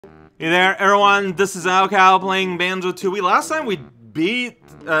Hey there, everyone, this is Alcal playing Banjo-Tooie. Last time we beat,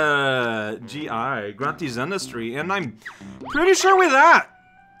 Grunty's Industry, and I'm pretty sure with that,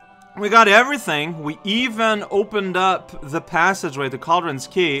 we got everything. We even opened up the passageway to Cauldron's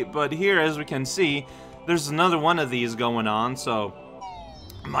Key, but here, as we can see, there's another one of these going on, so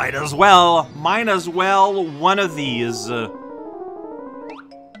might as well one of these.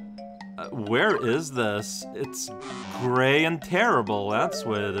 Where is this? It's gray and terrible, that's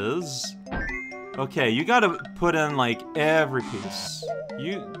what it is. Okay, you gotta put in, like, every piece.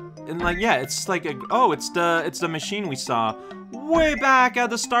 Yeah, it's like a, oh, it's the machine we saw way back at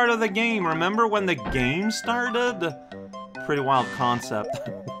the start of the game. Remember when the game started? Pretty wild concept.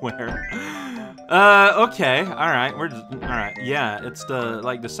 Where? Okay, alright, alright, yeah, it's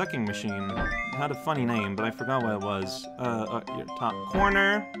the sucking machine. It had a funny name, but I forgot what it was. Your top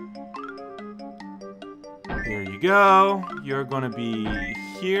corner. Here you go. You're gonna be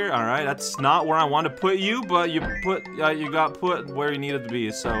here. All right, that's not where I want to put you, but you got put where you needed to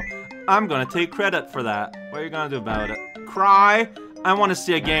be. So I'm gonna take credit for that. What are you gonna do about it? Cry? I want to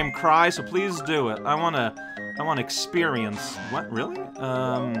see a game cry, so please do it. I wanna experience. What? Really?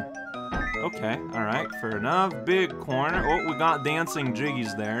 Okay. All right. Fair enough. Big corner. Oh, we got dancing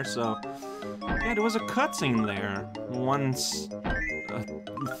jiggies there. So yeah, there was a cutscene there once.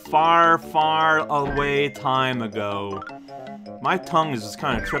 Far, far away time ago. My tongue is just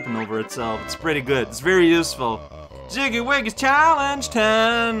kind of tripping over itself. It's pretty good. It's very useful. Jiggy Wiggy's Challenge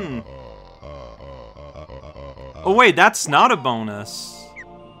 10! Oh wait, that's not a bonus.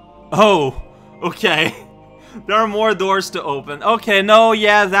 Oh, okay. There are more doors to open. Okay, no,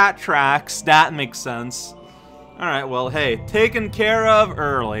 yeah, that tracks. That makes sense. Alright, well, hey, taken care of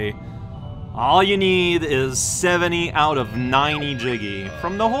early. All you need is 70 out of 90 Jiggy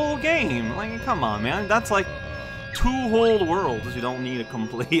from the whole game. Like, come on, man. That's like 2 whole worlds you don't need to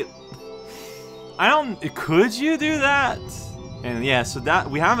complete. Could you do that? And yeah, so that,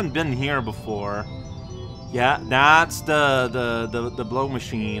 we haven't been here before. Yeah, that's the blow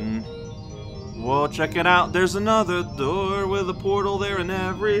machine. Well, check it out. There's another door with a portal there and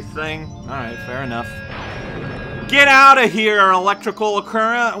everything. Alright, fair enough. Get out of here, electrical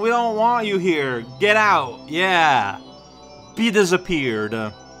current! We don't want you here. Get out. Yeah. Be disappeared.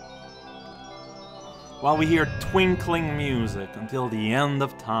 While we hear twinkling music until the end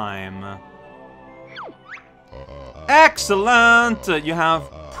of time. Excellent! You have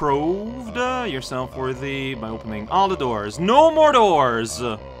proved yourself worthy by opening all the doors. No more doors!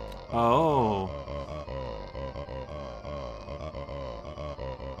 Oh.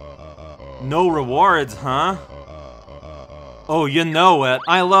 No rewards, huh? Oh, you know it.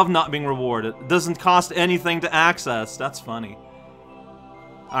 I love not being rewarded. It doesn't cost anything to access. That's funny.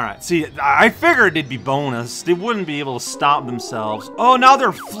 Alright, see, I figured it'd be bonus. They wouldn't be able to stop themselves. Oh, now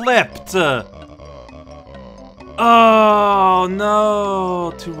they're flipped! Oh,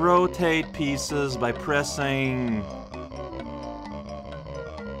 no! To rotate pieces by pressing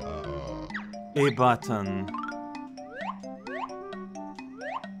a button.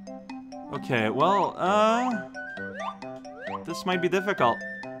 Okay, well, this might be difficult.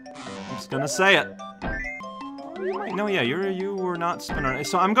 I'm just gonna say it. You might know, yeah, you were not spinner.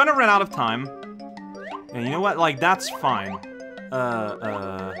 So I'm gonna run out of time. And you know what? Like, that's fine.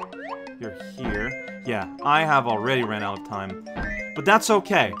 You're here. Yeah, I have already ran out of time. But that's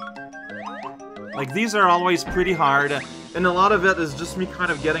okay. Like, these are always pretty hard. And a lot of it is just me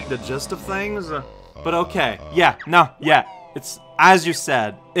kind of getting the gist of things. But okay. Yeah, no, yeah. It's, as you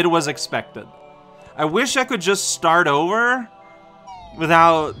said, it was expected. I wish I could just start over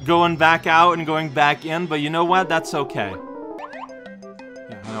without going back out and going back in, but you know what? That's okay.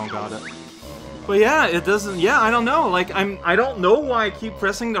 Yeah, I don't got it. But yeah, it doesn't, yeah, I don't know. Like, I don't know why I keep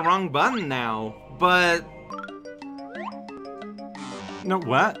pressing the wrong button now, but... No,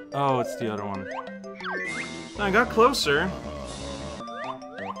 what? Oh, it's the other one. I got closer.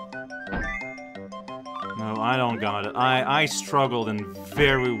 No, I don't got it. I struggled in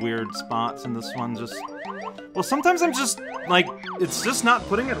very weird spots in this one, just... Well, sometimes I'm just, like, it's just not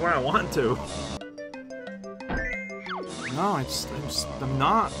putting it where I want to. No, I'm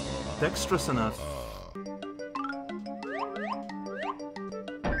not dexterous enough.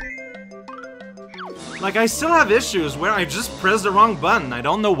 Like, I still have issues where I just press the wrong button. I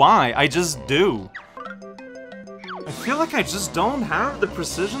don't know why. I just do. I feel like I just don't have the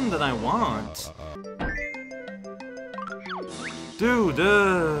precision that I want. Dude,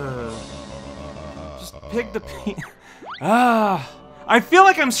 just pick the I feel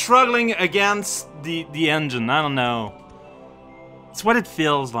like I'm struggling against the engine. I don't know. It's what it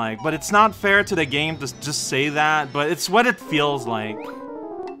feels like, but it's not fair to the game to just say that, but it's what it feels like.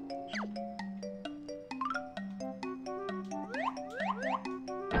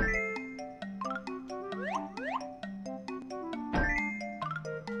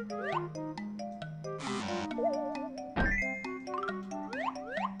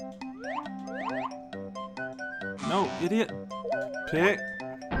 No, idiot. Pick.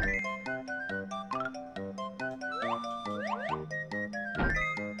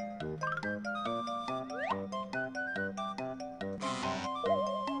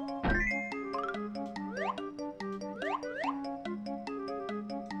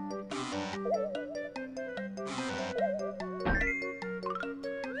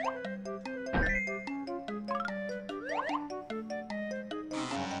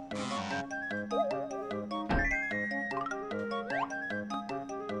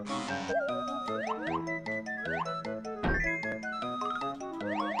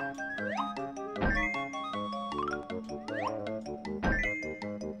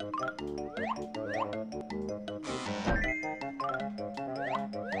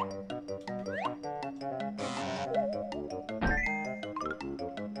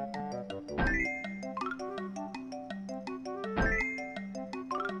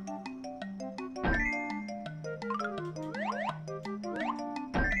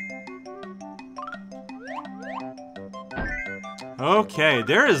 Okay,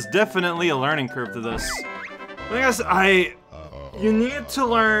 there is definitely a learning curve to this. I guess you need to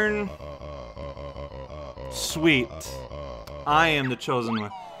learn. Sweet. I am the chosen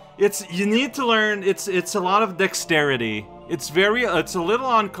one. You need to learn. It's a lot of dexterity. It's a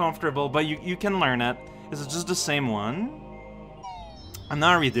little uncomfortable, but you can learn it. Is it just the same one? I'm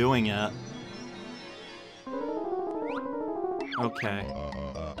not redoing it. Okay.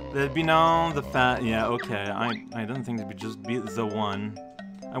 There'd be no the fat. Yeah, okay. I don't think it'd just be the one.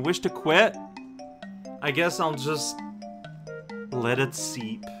 I wish to quit. I guess I'll just let it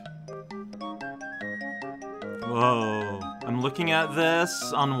seep. Whoa. I'm looking at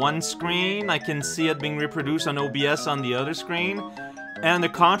this on one screen. I can see it being reproduced on OBS on the other screen. And the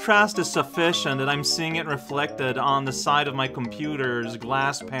contrast is sufficient that I'm seeing it reflected on the side of my computer's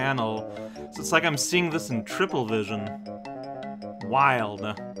glass panel. So it's like I'm seeing this in triple vision. Wild.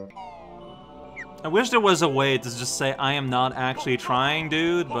 I wish there was a way to just say I am not actually trying,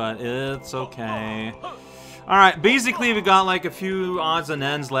 dude, but it's okay. Alright, basically we got like a few odds and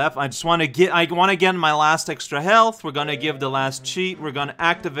ends left. I want to get my last extra health. We're gonna give the last cheat. We're gonna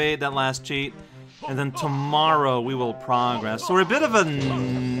activate that last cheat. And then tomorrow we will progress. So we're a bit of a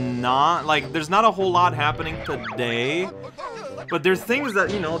there's not a whole lot happening today. But there's things that,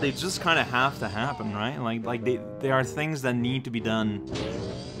 you know, they just kind of have to happen, right? Like they are things that need to be done.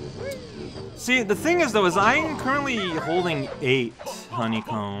 See, the thing is, though, is I'm currently holding 8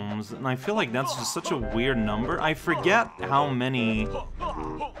 honeycombs, and I feel like that's just such a weird number. I forget how many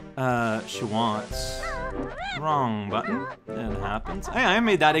she wants. Wrong button. It happens. Hey, I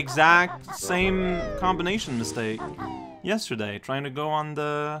made that exact same combination mistake yesterday, trying to go on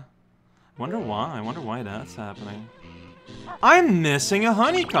the... I wonder why that's happening. I'm missing a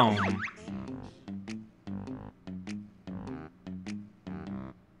honeycomb!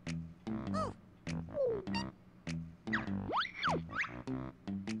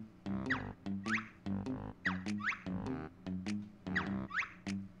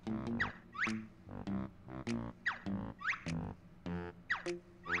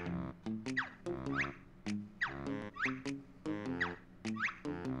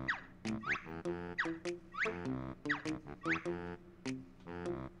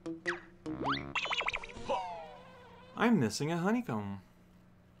 I'm missing a honeycomb.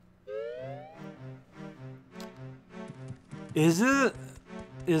 Is it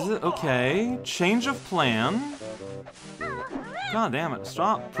okay? Change of plan? God damn it,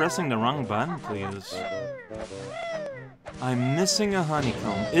 stop pressing the wrong button, please. I'm missing a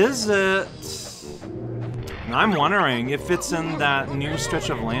honeycomb. Is it? I'm wondering if it's in that new stretch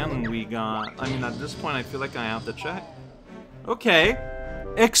of land we got. I mean, at this point, I feel like I have to check. Okay.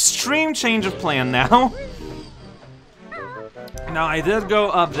 Extreme change of plan now. Now, I did go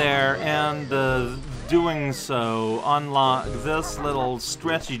up there, and doing so unlocked this little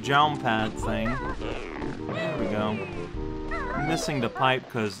stretchy jump pad thing. There we go. Missing the pipe,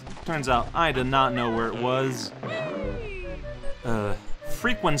 because it turns out I did not know where it was.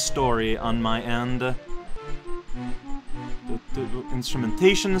 Frequent story on my end. The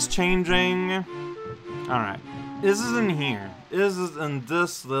instrumentation is changing. Alright. Is it in here? Is it in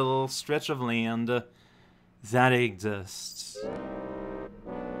this little stretch of land that exists?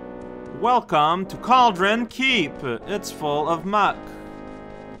 Welcome to Cauldron Keep. It's full of muck.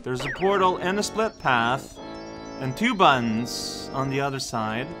 There's a portal and a split path, and 2 buttons on the other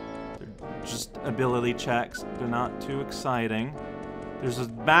side. They're just ability checks. They're not too exciting. There's a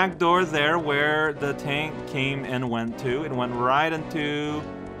back door there where the tank came and went to. It went right into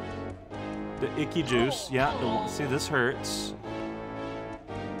the icky juice. Yeah, see, this hurts.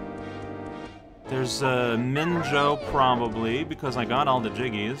 There's a Minjo probably, because I got all the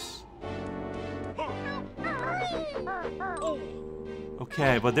jiggies.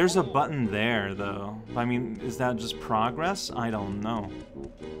 Okay, but there's a button there, though. I mean, is that just progress? I don't know.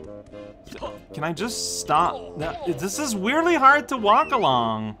 Can I just stop? This is weirdly hard to walk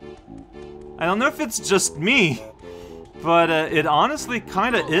along. I don't know if it's just me, but it honestly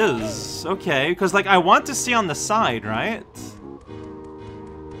kind of is. Okay, because like I want to see on the side, right?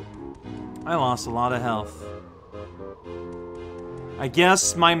 I lost a lot of health. I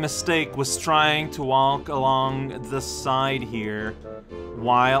guess my mistake was trying to walk along the side here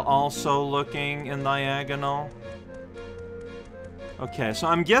while also looking in diagonal. Okay, so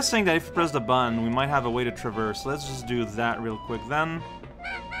I'm guessing that if you press the button, we might have a way to traverse. Let's just do that real quick then.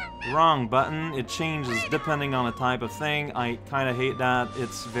 Wrong button. It changes depending on the type of thing. I kind of hate that.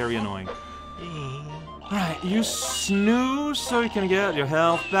 It's very annoying. Alright, you snooze so you can get your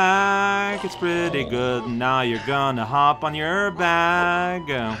health back. It's pretty good. Now you're gonna hop on your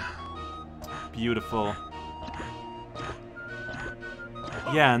bag. Beautiful.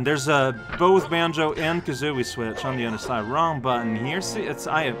 Yeah, and there's a both Banjo and Kazooie switch on the other side. Wrong button here. See, it's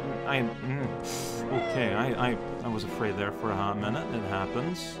okay. I was afraid there for a hot minute. It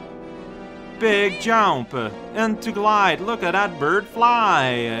happens. Big jump into glide. Look at that bird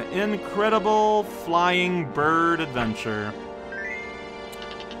fly. Incredible flying bird adventure.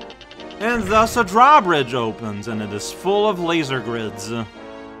 And thus a drawbridge opens, and it is full of laser grids. All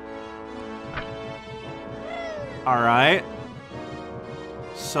right.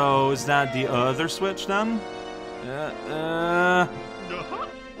 So, is that the other switch, then?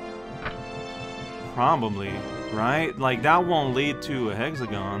 Probably, right? Like, that won't lead to a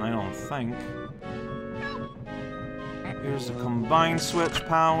hexagon, I don't think. Here's the combined switch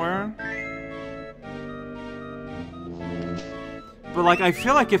power. But, like, I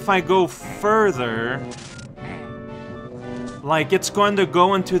feel like if I go further, like, it's going to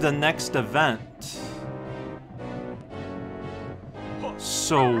go into the next event.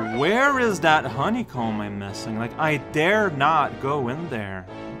 So where is that honeycomb I'm missing? Like, I dare not go in there.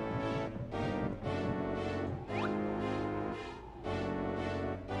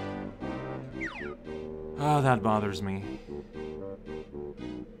 Oh, that bothers me.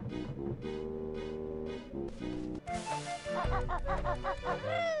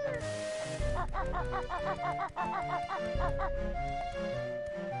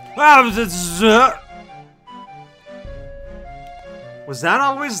 Was that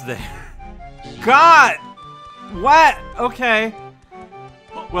always there? God! What? Okay.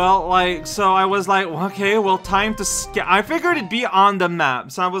 Well, like, so I was like, okay, well, time to I figured it'd be on the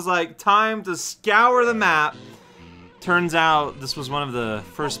map. So I was like, time to scour the map. Turns out this was one of the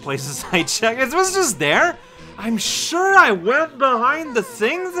first places I checked. It was just there? I'm sure I went behind the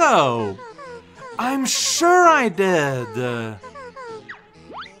thing, though. I'm sure I did.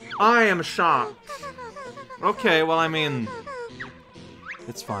 I am shocked. Okay, well, I mean...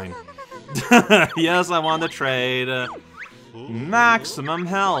 It's fine. Yes, I want to trade. Maximum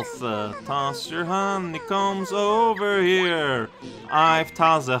health. Toss your honeycombs over here. I've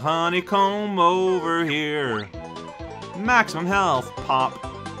tossed a honeycomb over here. Maximum health. Pop.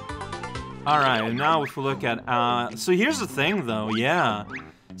 Alright, now if we look at... so here's the thing, though. Yeah.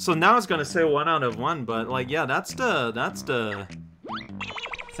 So now it's gonna say 1 out of 1, but, like, yeah, that's the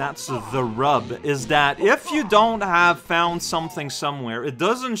rub, is that if you don't have found something somewhere, it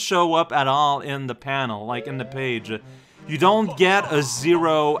doesn't show up at all in the panel, like in the page. You don't get a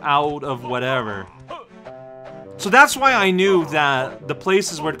 0 out of whatever. So that's why I knew that the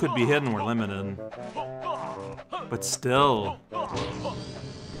places where it could be hidden were limited. But still.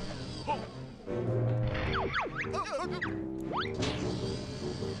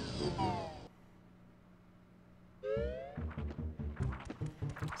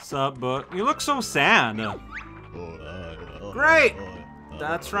 Sup, book? You look so sad. Great!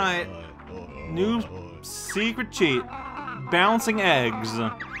 That's right. New secret cheat. Bouncing eggs.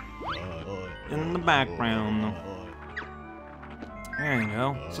 In the background. There you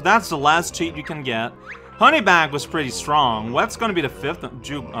go. So that's the last cheat you can get. Honeybag was pretty strong. What's gonna be the 5th?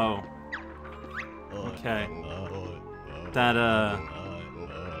 Oh. Okay. That,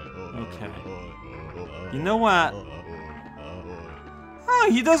 okay. You know what? Oh,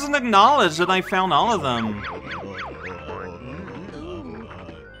 he doesn't acknowledge that I found all of them.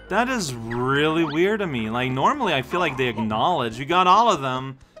 That is really weird to me. Like, normally I feel like they acknowledge you got all of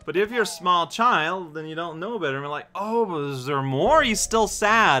them, but if you're a small child, then you don't know better. And we're like, oh, is there more? He's still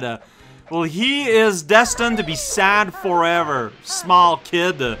sad. Well, he is destined to be sad forever. Small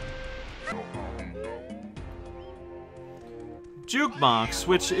kid. Jukebox,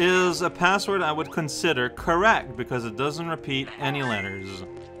 which is a password I would consider correct because it doesn't repeat any letters.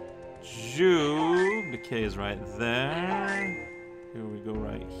 The K is right there. Here we go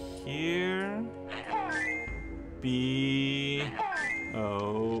right here. B,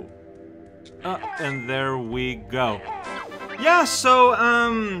 O, and there we go. Yeah, so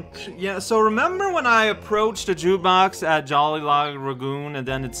remember when I approached the jukebox at Jolly Log Lagoon and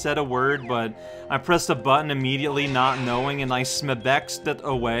then it said a word, but I pressed a button immediately not knowing and I smebexed it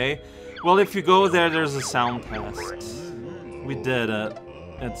away? Well, if you go there, there's a sound test. We did it.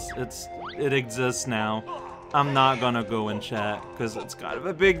 It exists now. I'm not gonna go and check, because it's kind of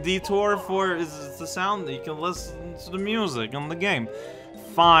a big detour for it's the sound that you can listen to the music in the game.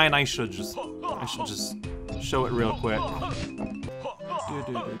 Fine, I should just show it real quick.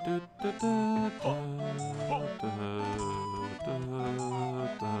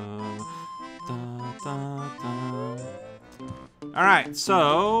 Alright,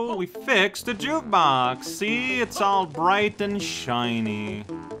 so we fixed the jukebox. See, it's all bright and shiny.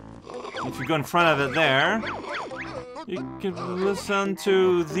 If you go in front of it there, you can listen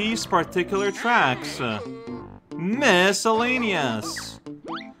to these particular tracks. Miscellaneous.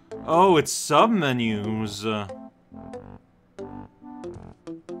 Oh, it's sub-menus.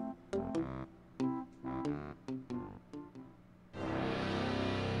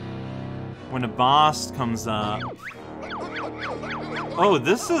 When a boss comes up. Oh,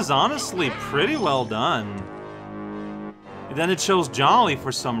 this is honestly pretty well done. And then it shows Jolly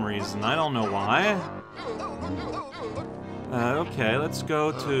for some reason. I don't know why. Okay, let's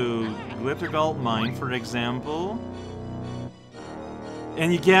go to Glittergalt Mine, for example.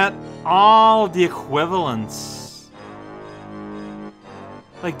 And you get all the equivalents.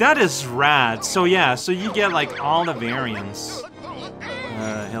 Like, that is rad. So yeah, so you get like all the variants.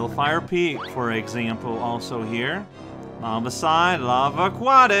 Hellfire Peak, for example, also here. Lava Side, Lava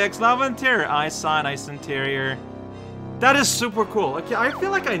Aquatics, Lava Interior, Ice Side, Ice Interior. That is super cool. Okay, I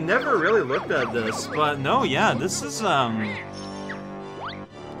feel like I never really looked at this, but no, yeah, this is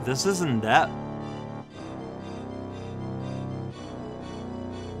in depth.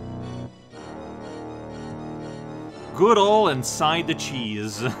 Good ol' inside the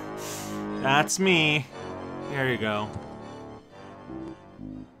cheese. That's me. There you go.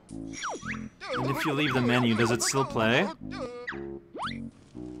 And if you leave the menu, does it still play?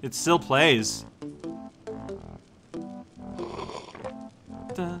 It still plays.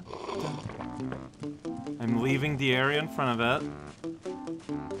 I'm leaving the area in front of it.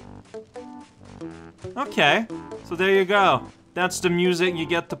 Okay, so there you go. That's the music you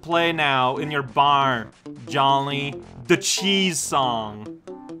get to play now in your bar. Jolly, the cheese song.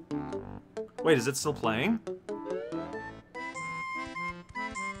 Wait, is it still playing?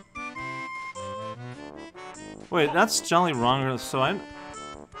 Wait, that's Jolly Wrong, so I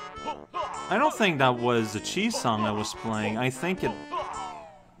don't think that was the cheese song I was playing. I think it...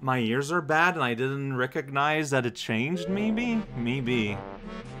 My ears are bad and I didn't recognize that it changed, maybe? Maybe.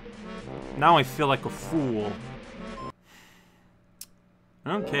 Now I feel like a fool.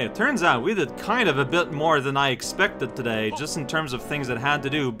 Okay, it turns out we did kind of a bit more than I expected today, just in terms of things that had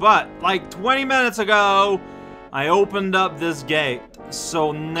to do. But, like 20 minutes ago, I opened up this gate.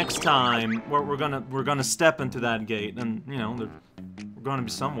 So next time, we're gonna step into that gate, and you know, we're gonna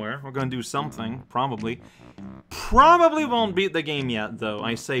be somewhere. We're gonna do something, probably. Probably won't beat the game yet, though.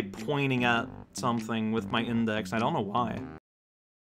 I say pointing at something with my index. I don't know why.